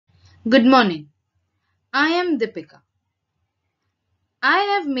Good morning. I am Deepika. I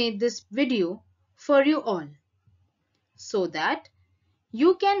have made this video for you all so that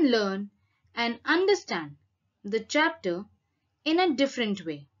you can learn and understand the chapter in a different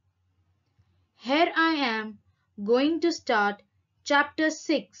way. Here I am going to start chapter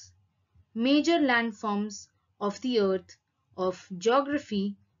 6, Major Landforms of the Earth of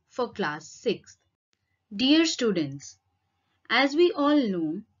Geography for class 6. Dear students, as we all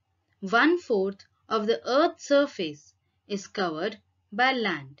know, 1/4 of the Earth's surface is covered by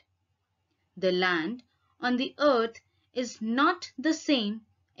land. The land on the Earth is not the same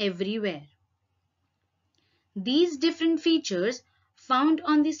everywhere. These different features found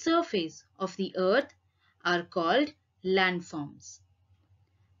on the surface of the Earth are called landforms.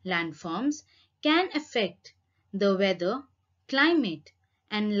 Landforms can affect the weather, climate,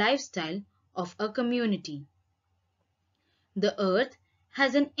 and lifestyle of a community. The Earth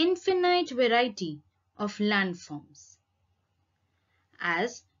has an infinite variety of landforms,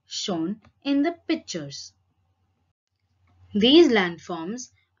 as shown in the pictures. These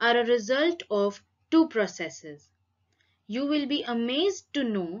landforms are a result of two processes. You will be amazed to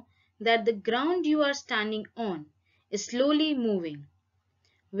know that the ground you are standing on is slowly moving.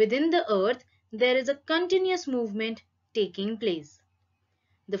 Within the earth, there is a continuous movement taking place.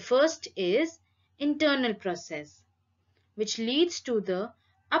 The first is internal process, which leads to the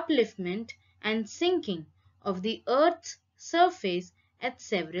upliftment and sinking of the earth's surface at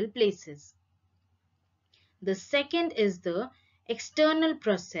several places. The second is the external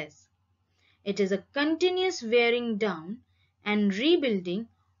process. It is a continuous wearing down and rebuilding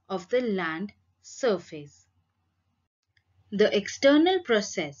of the land surface. The external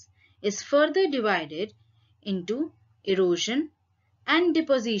process is further divided into erosion and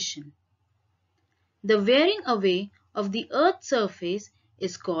deposition. The wearing away of the earth's surface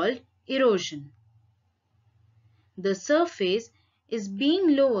is called erosion. The surface is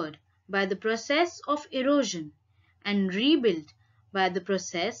being lowered by the process of erosion and rebuilt by the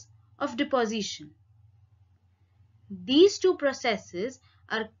process of deposition. These two processes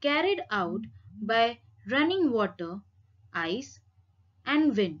are carried out by running water, ice,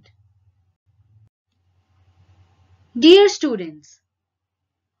 and wind. Dear students,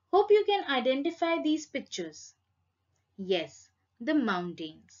 hope you can identify these pictures. Yes, the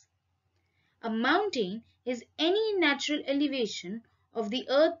mountains. A mountain is any natural elevation of the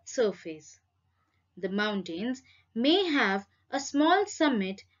earth's surface. The mountains may have a small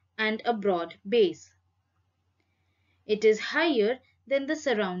summit and a broad base. It is higher than the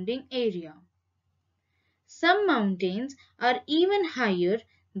surrounding area. Some mountains are even higher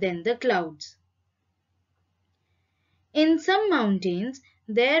than the clouds. In some mountains,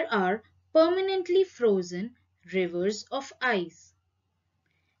 there are permanently frozen rivers of ice.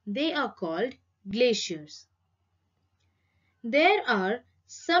 They are called glaciers. There are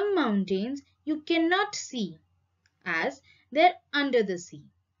some mountains you cannot see as they're under the sea.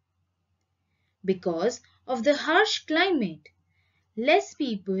 Because of the harsh climate, less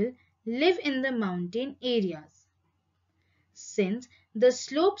people live in the mountain areas. Since the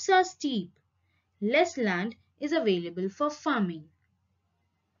slopes are steep, less land is available for farming.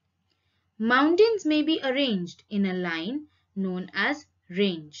 Mountains may be arranged in a line known as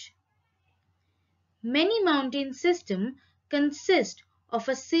range. Many mountain systems consist of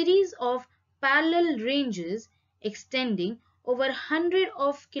a series of parallel ranges extending over hundreds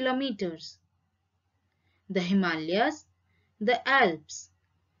of kilometers. The Himalayas, the Alps,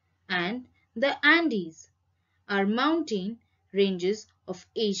 and the Andes are mountain ranges of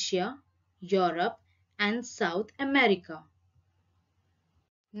Asia, Europe, and South America.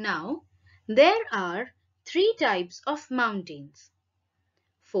 Now, there are three types of mountains: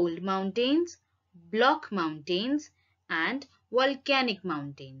 fold mountains, block mountains, and volcanic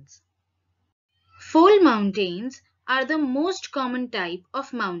mountains. Fold mountains are the most common type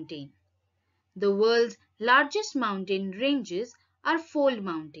of mountain. The world's largest mountain ranges are fold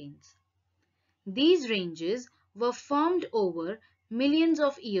mountains. These ranges were formed over millions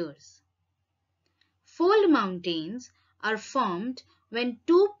of years. Fold mountains are formed when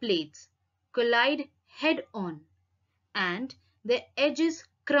two plates collide head-on and their edges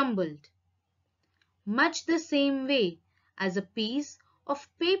crumbled, much the same way as a piece of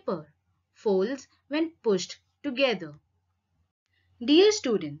paper folds when pushed together. Dear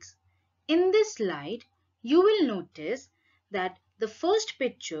students, in this slide you will notice that the first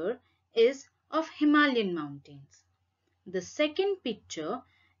picture is of Himalayan mountains. The second picture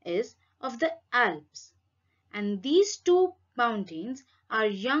is of the Alps, and these two mountains are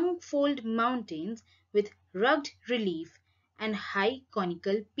young fold mountains with rugged relief and high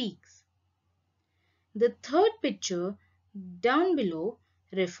conical peaks. The third picture down below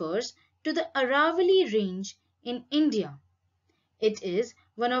refers to the Aravalli Range in India. It is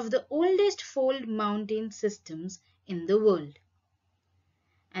one of the oldest fold mountain systems in the world.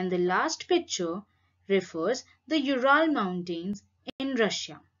 And the last picture refers the Ural Mountains in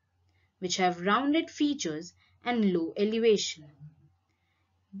Russia, which have rounded features and low elevation.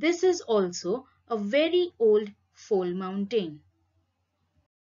 This is also a very old fold mountain.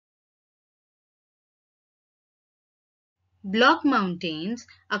 Block mountains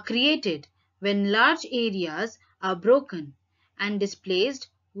are created when large areas are broken and displaced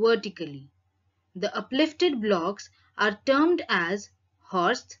vertically. The uplifted blocks are termed as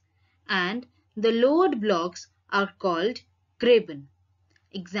horsts and the lowered blocks are called graben.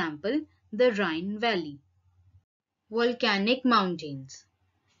 Example, the Rhine Valley. Volcanic mountains.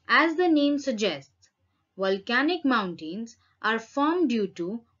 As the name suggests, volcanic mountains are formed due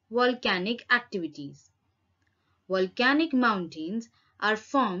to volcanic activities. Volcanic mountains are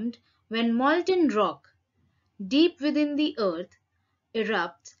formed when molten rock, deep within the earth,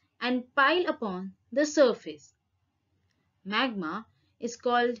 erupts and pile upon the surface. Magma is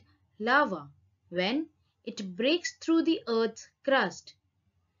called lava when it breaks through the earth's crust.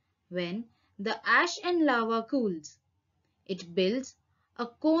 When the ash and lava cools, it builds a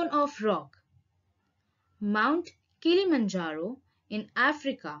cone of rock. Mount Kilimanjaro in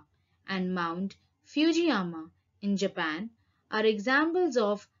Africa and Mount Fujiyama in Japan are examples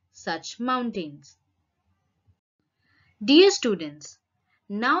of such mountains. Dear students,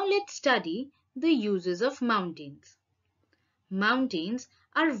 now let's study the uses of mountains. Mountains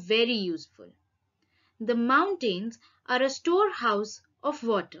are very useful. The mountains are a storehouse of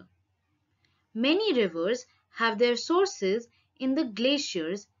water. Many rivers have their sources in the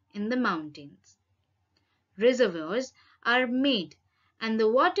glaciers in the mountains. Reservoirs are made and the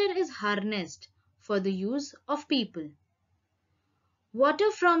water is harnessed for the use of people.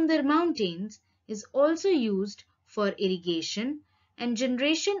 Water from the mountains is also used for irrigation and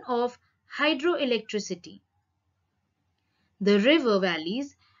generation of hydroelectricity. The river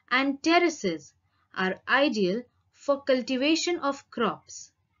valleys and terraces are ideal for cultivation of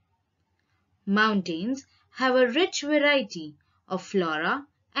crops. Mountains have a rich variety of flora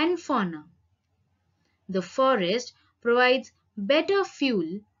and fauna. The forest provides better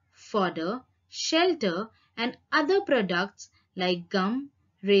fuel, fodder, shelter and other products like gum,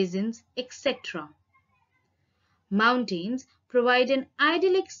 raisins, etc. Mountains provide an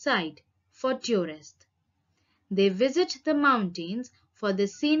idyllic site for tourists. They visit the mountains for the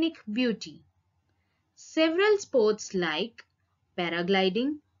scenic beauty. Several sports like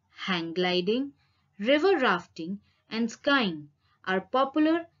paragliding, hang gliding, river rafting and skiing are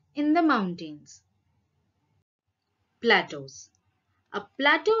popular in the mountains. Plateaus. A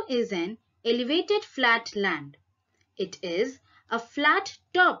plateau is an elevated flat land. It is a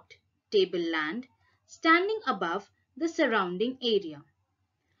flat-topped tableland standing above the surrounding area.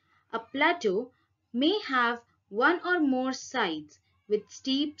 A plateau may have one or more sides with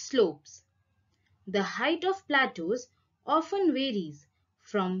steep slopes. The height of plateaus often varies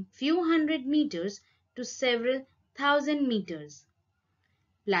from few hundred meters to several thousand meters.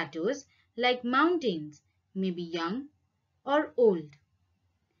 Plateaus, like mountains, may be young or old.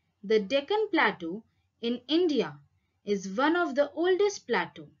 The Deccan Plateau in India is one of the oldest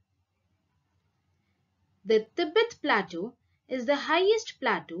plateaus. The Tibet Plateau is the highest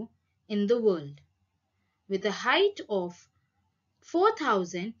plateau in the world, with a height of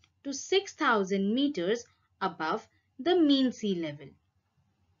 4,000 to 6,000 meters above the mean sea level.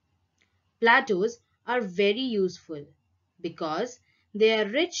 Plateaus are very useful because they are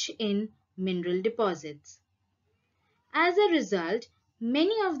rich in mineral deposits. As a result,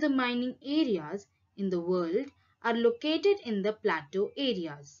 many of the mining areas in the world are located in the plateau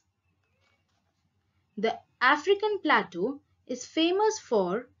areas. The African plateau is famous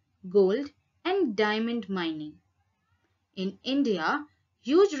for gold and diamond mining. In India,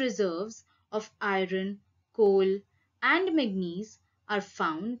 huge reserves of iron, coal and manganese are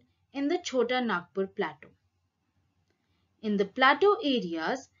found in the Chota Nagpur Plateau. In the plateau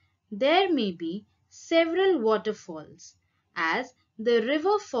areas, there may be several waterfalls as the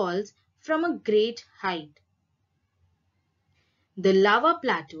river falls from a great height. The lava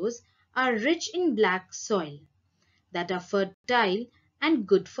plateaus are rich in black soil that are fertile and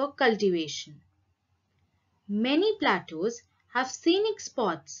good for cultivation. Many plateaus have scenic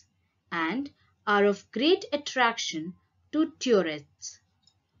spots and are of great attraction to tourists.